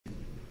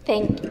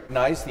Thank you.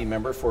 Recognize the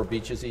member for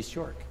Beaches East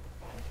York.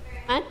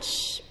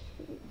 Much,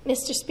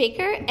 Mr.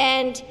 Speaker,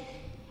 and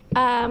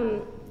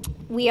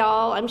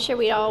I'm sure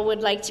we all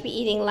would like to be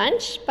eating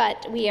lunch,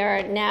 but we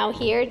are now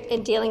here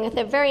and dealing with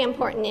a very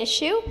important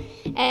issue.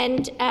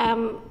 And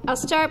I'll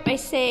start by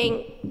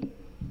saying,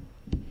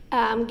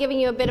 giving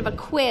you a bit of a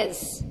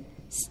quiz.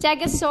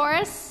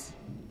 Stegosaurus,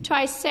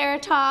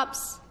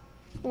 Triceratops,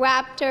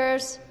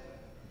 raptors,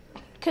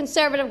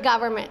 conservative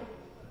government.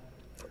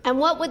 And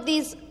what would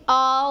these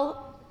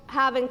all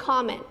have in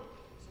common?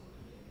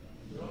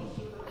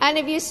 And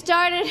if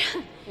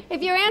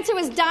your answer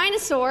was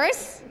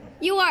dinosaurs,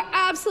 you are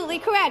absolutely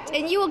correct,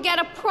 and you will get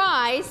a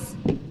prize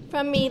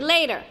from me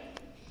later.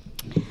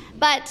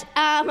 But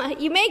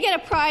you may get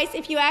a prize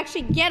if you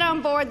actually get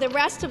on board the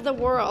rest of the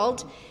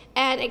world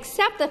and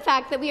accept the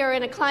fact that we are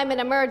in a climate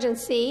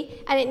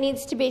emergency and it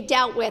needs to be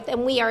dealt with,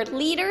 and we are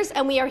leaders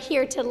and we are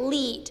here to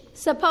lead,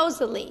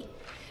 supposedly.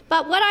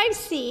 But what I've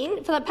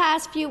seen for the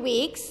past few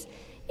weeks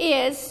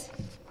is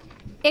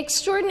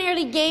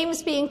extraordinary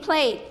games being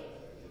played.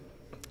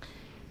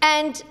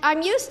 And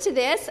I'm used to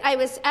this. I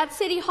was at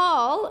City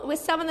Hall with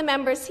some of the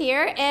members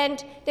here,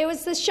 and there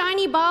was the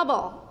shiny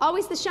bauble,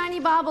 always the shiny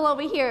bauble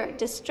over here,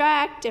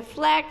 distract,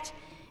 deflect.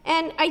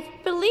 And I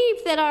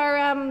believe that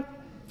our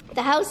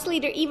the House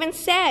Leader even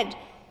said,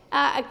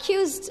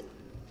 accused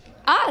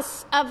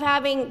us of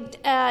having,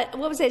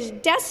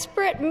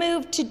 desperate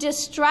move to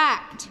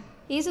distract.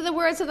 These are the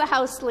words of the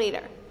House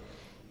Leader.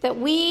 That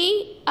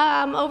we,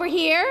 over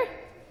here,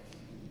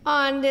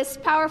 on this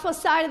powerful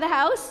side of the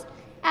House,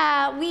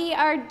 we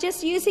are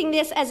just using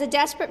this as a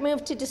desperate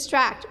move to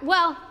distract.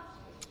 Well,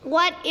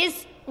 what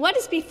is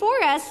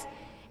before us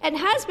and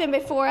has been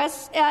before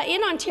us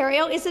in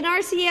Ontario is an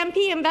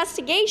RCMP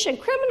investigation,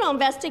 criminal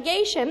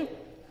investigation.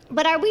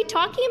 But are we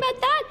talking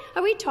about that?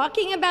 Are we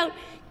talking about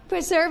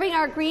preserving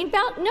our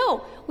greenbelt?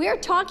 No, we are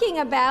talking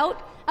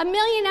about a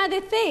million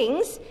other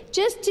things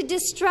just to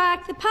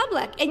distract the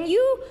public. And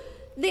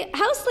the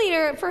House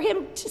Leader, for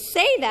him to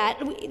say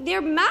that,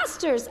 they're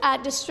masters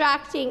at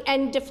distracting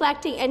and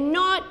deflecting and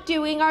not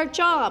doing our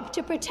job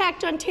to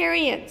protect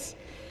Ontarians,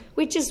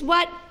 which is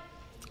what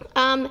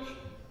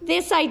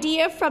this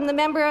idea from the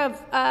member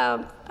of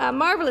a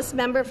marvellous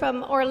member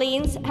from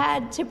Orleans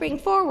had to bring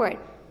forward.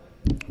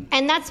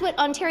 And that's what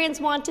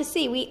Ontarians want to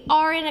see. We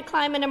are in a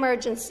climate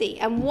emergency,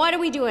 and what are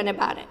we doing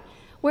about it?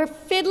 We're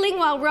fiddling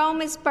while Rome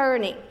is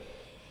burning.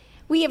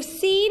 We have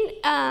seen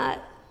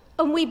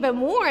and we've been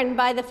warned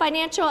by the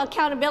Financial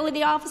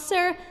Accountability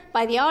Officer,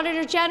 by the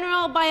Auditor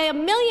General, by a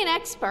million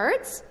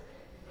experts,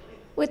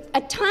 with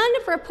a ton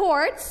of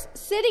reports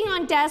sitting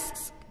on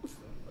desks,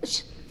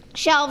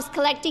 shelves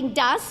collecting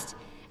dust.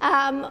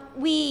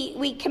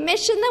 We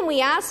commission them,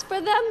 we ask for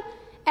them,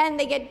 and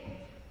they get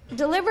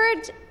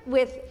delivered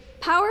with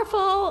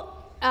powerful,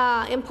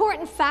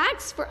 important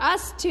facts for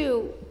us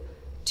to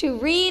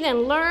read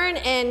and learn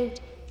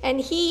and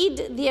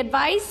heed the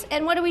advice.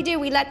 And what do?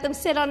 We let them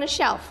sit on a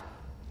shelf.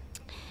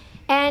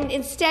 And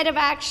instead of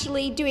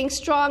actually doing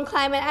strong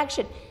climate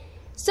action.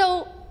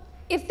 So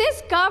if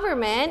this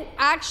government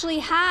actually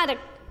had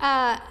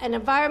an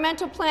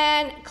environmental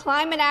plan,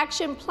 climate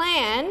action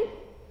plan,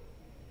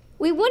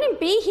 we wouldn't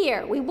be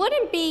here. We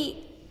would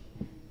be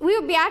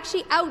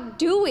actually out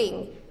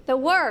doing the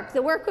work.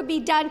 The work would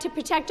be done to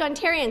protect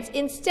Ontarians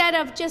instead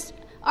of just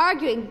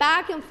arguing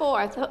back and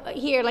forth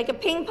here like a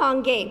ping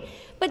pong game.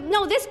 But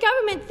no, this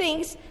government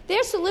thinks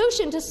their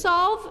solution to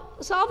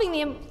solving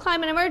the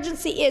climate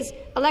emergency is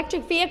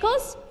electric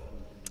vehicles.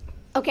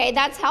 Okay,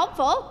 that's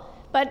helpful,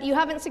 but you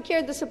haven't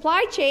secured the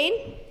supply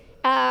chain,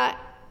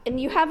 and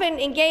you haven't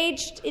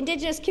engaged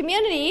Indigenous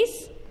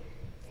communities,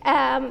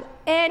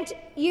 and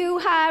you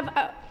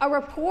have a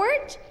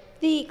report,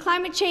 the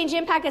Climate Change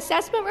Impact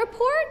Assessment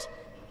Report,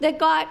 that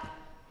got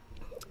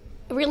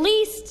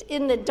released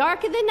in the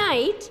dark of the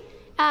night,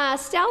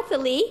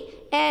 stealthily,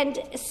 and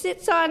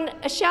sits on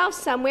a shelf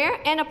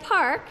somewhere in a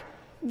park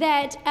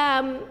that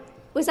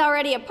was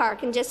already a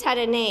park and just had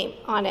a name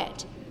on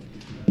it.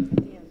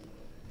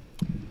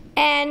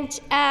 And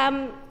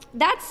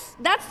that's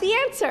the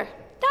answer.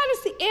 That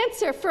is the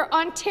answer for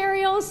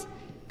Ontario's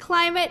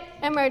climate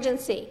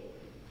emergency.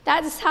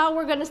 That is how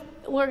we're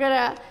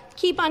gonna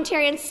keep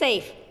Ontarians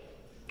safe.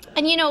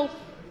 And you know,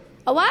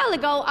 a while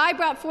ago, I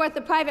brought forth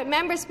the private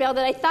members bill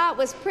that I thought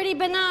was pretty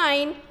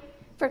benign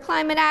for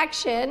climate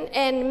action,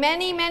 and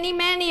many, many,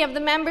 many of the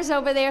members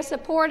over there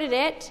supported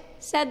it,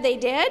 said they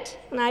did,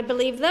 and I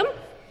believe them,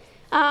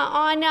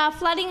 on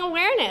flooding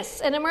awareness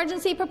and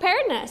emergency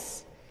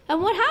preparedness.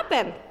 And what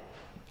happened?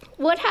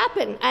 What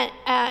happened?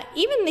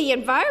 Even the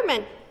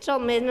environmental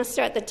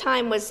minister at the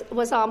time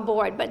was on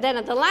board, but then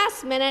at the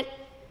last minute,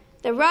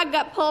 the rug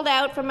got pulled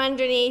out from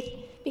underneath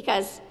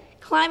because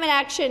climate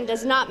action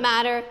does not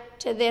matter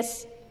to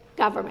this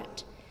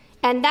government.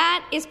 And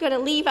that is going to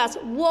leave us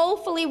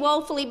woefully,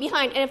 woefully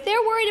behind. And if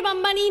they're worried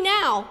about money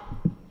now,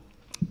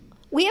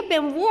 we have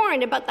been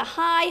warned about the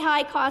high,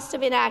 high cost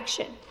of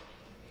inaction.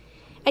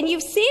 And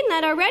you've seen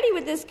that already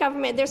with this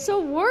government. They're so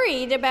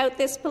worried about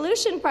this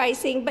pollution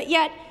pricing, but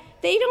yet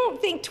They don't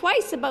think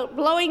twice about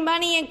blowing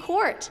money in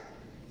court,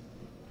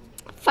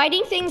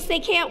 fighting things they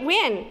can't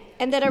win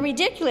and that are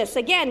ridiculous.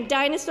 Again,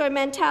 dinosaur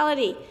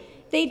mentality.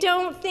 They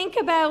don't think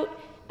about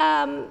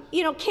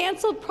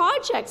canceled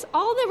projects,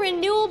 all the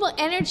renewable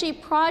energy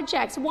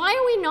projects. Why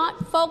are we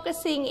not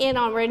focusing in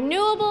on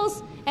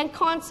renewables and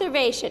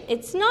conservation?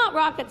 It's not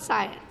rocket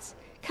science.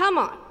 Come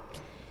on.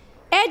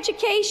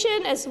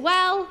 Education as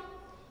well,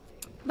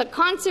 but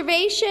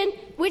conservation,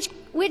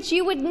 which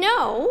you would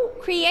know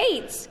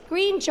creates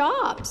green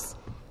jobs,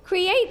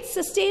 creates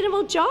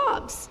sustainable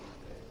jobs.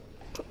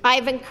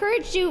 I've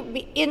encouraged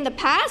you in the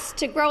past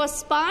to grow a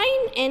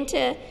spine and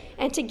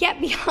to get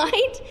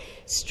behind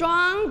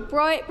strong,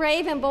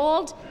 brave, and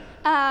bold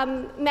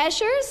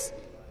measures.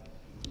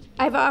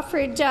 I've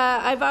offered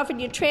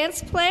you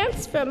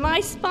transplants for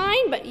my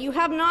spine, but you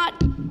have not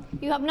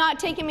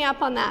taken me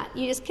up on that.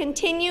 You just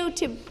continue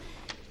to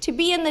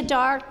be in the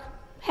dark,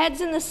 heads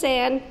in the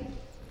sand,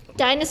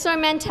 dinosaur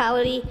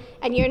mentality,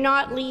 and you're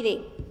not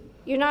leading.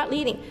 You're not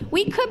leading.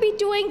 We could be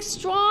doing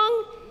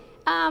strong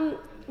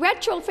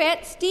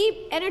retrofits,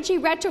 deep energy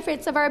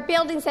retrofits of our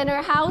buildings and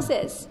our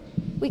houses.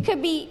 We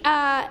could be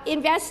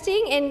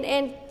investing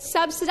in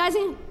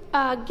subsidizing,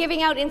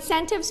 giving out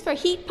incentives for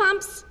heat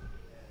pumps.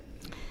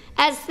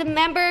 As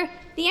the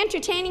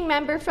entertaining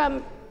member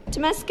from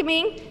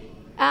Temiskaming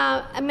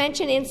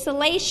mentioned,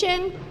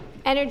 insulation,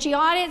 energy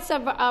audits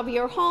of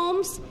your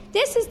homes.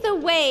 This is the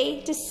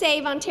way to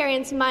save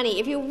Ontarians money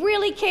if you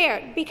really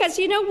care. Because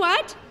you know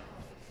what?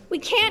 We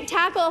can't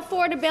tackle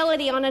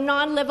affordability on a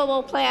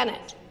non-livable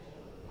planet,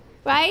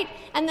 right?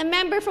 And the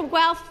member from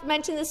Guelph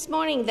mentioned this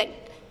morning that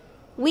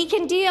we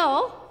can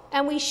deal,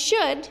 and we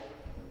should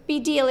be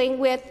dealing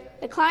with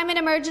the climate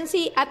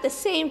emergency at the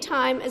same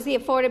time as the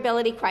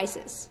affordability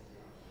crisis.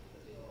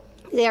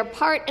 They are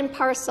part and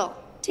parcel,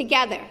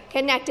 together,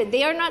 connected.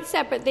 They are not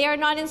separate. They are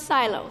not in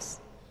silos.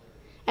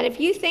 And if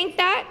you think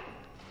that,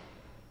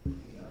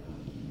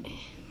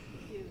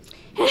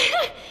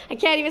 I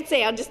can't even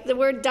say, the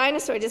word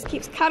dinosaur just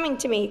keeps coming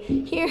to me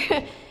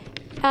here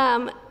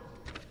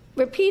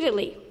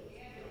repeatedly.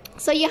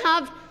 So you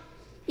don't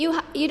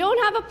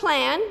have a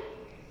plan.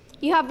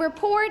 You have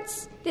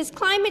reports, this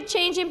climate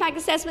change impact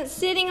assessment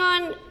sitting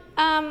on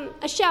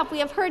a shelf. We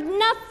have heard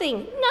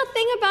nothing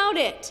about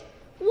it.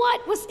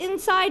 What was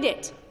inside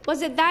it?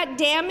 Was it that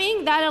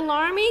damning, that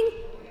alarming,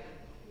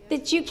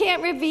 that you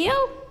can't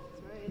reveal?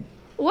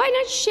 Why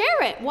not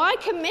share it? Why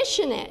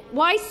commission it?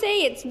 Why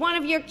say it's one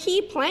of your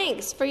key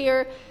planks for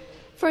your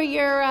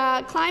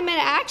climate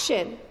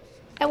action?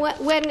 And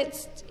when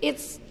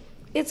it's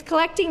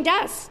collecting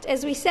dust,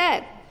 as we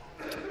said.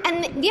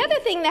 And the other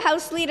thing the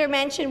House Leader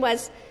mentioned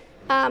was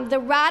the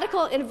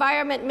radical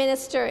environment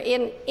minister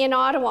in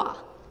Ottawa.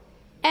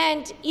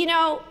 And,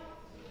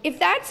 if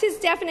that's his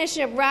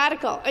definition of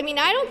radical, I mean,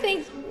 I don't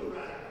think,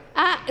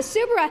 I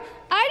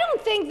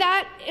don't think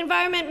that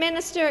environment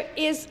minister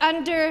is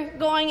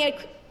undergoing a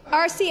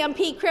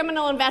RCMP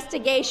criminal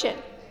investigation.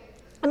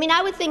 I mean,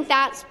 I would think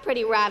that's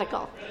pretty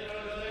radical.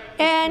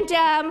 And,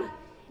 I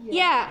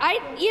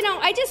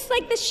just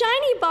like the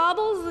shiny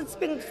baubles that's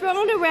been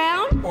thrown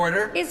around.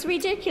 Order. Is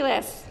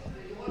ridiculous.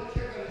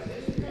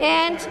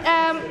 And,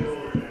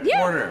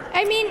 Order.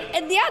 I mean,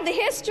 the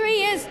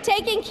history is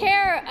taking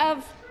care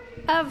of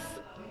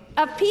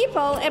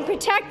people and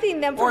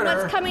protecting them from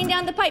what's coming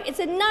down the pipe. It's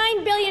a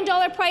 $9 billion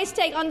price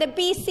tag on the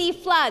BC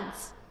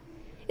floods.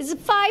 It's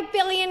 $5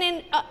 billion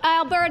in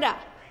Alberta.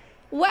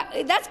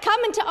 That's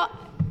coming to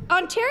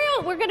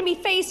Ontario. We're going to be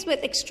faced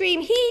with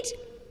extreme heat.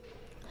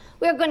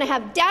 We're going to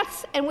have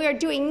deaths, and we're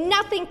doing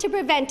nothing to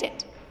prevent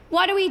it.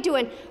 What are we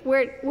doing?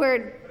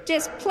 We're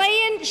just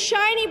playing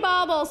shiny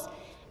baubles.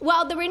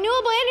 Well, the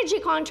renewable energy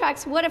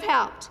contracts would have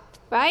helped,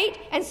 right?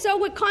 And so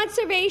with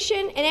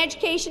conservation and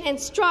education and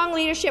strong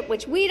leadership,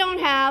 which we don't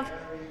have,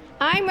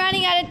 I'm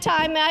running out of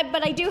time,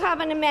 but I do have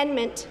an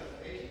amendment.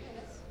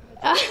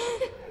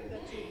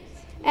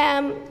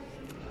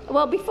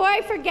 Well, before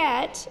I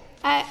forget,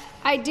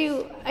 I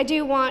do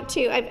want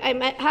to.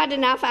 I've had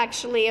enough,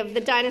 actually, of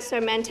the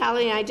dinosaur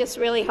mentality, and I just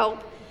really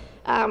hope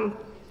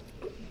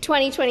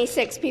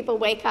 2026 people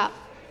wake up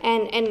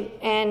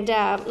and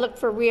look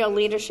for real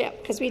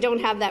leadership, because we don't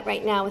have that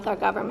right now with our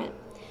government.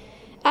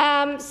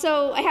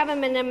 So I have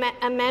an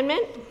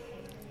amendment,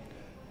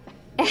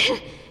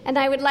 and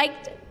I would like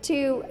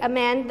to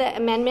amend the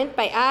amendment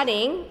by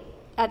adding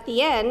at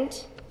the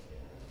end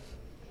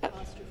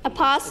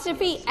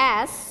apostrophe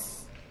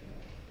S,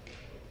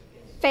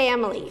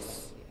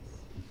 families.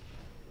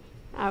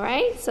 All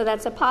right, so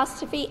that's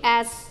apostrophe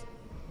S,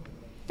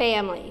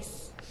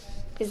 families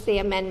is the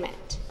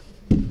amendment.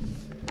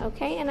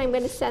 Okay, and I'm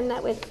going to send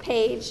that with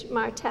Paige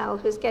Martel,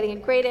 who's getting a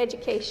great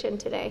education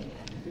today.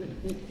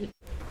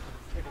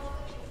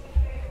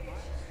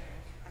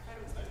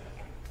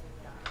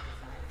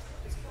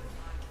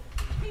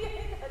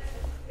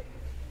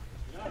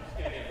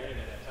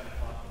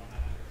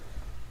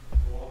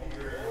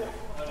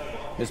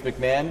 Ms.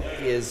 McMahon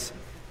is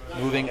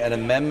moving an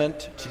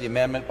amendment to the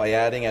amendment by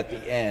adding at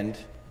the end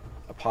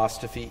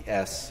apostrophe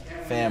S,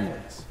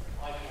 families.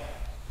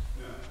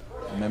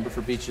 The member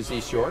for Beaches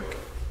East York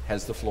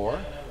has the floor.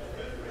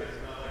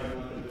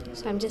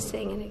 So I'm just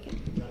saying it again.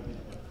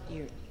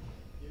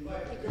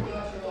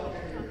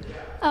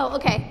 Oh,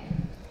 okay.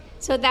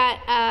 So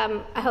that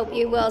I hope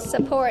you will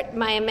support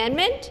my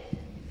amendment,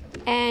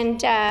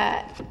 and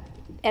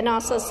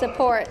also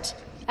support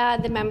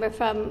the member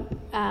from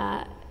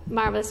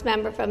marvelous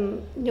member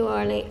from New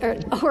Orleans or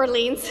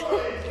Orleans.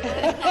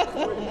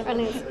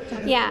 Orleans.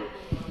 Yeah,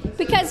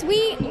 because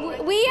we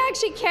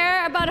actually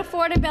care about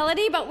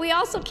affordability, but we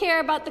also care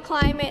about the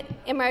climate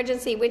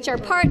emergency, which are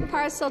part and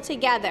parcel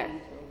together.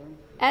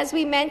 As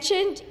we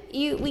mentioned,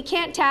 we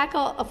can't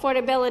tackle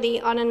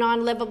affordability on a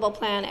non-livable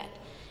planet.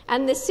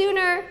 And the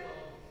sooner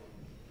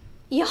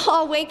you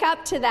all wake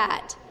up to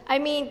that, I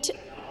mean,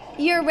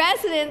 your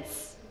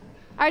residents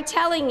are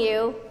telling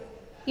you,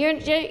 you're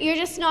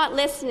just not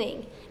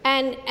listening.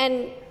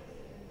 And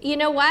you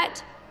know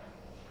what?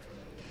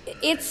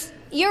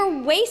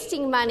 You're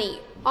wasting money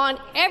on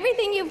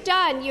everything you've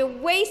done. You're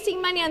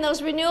wasting money on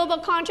those renewable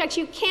contracts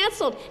you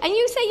canceled. And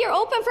you say you're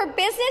open for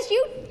business?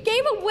 You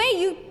gave away,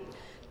 you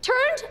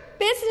turned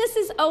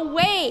businesses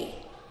away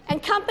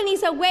and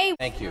companies away.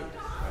 Thank you.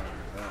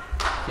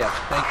 Yes,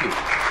 thank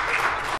you.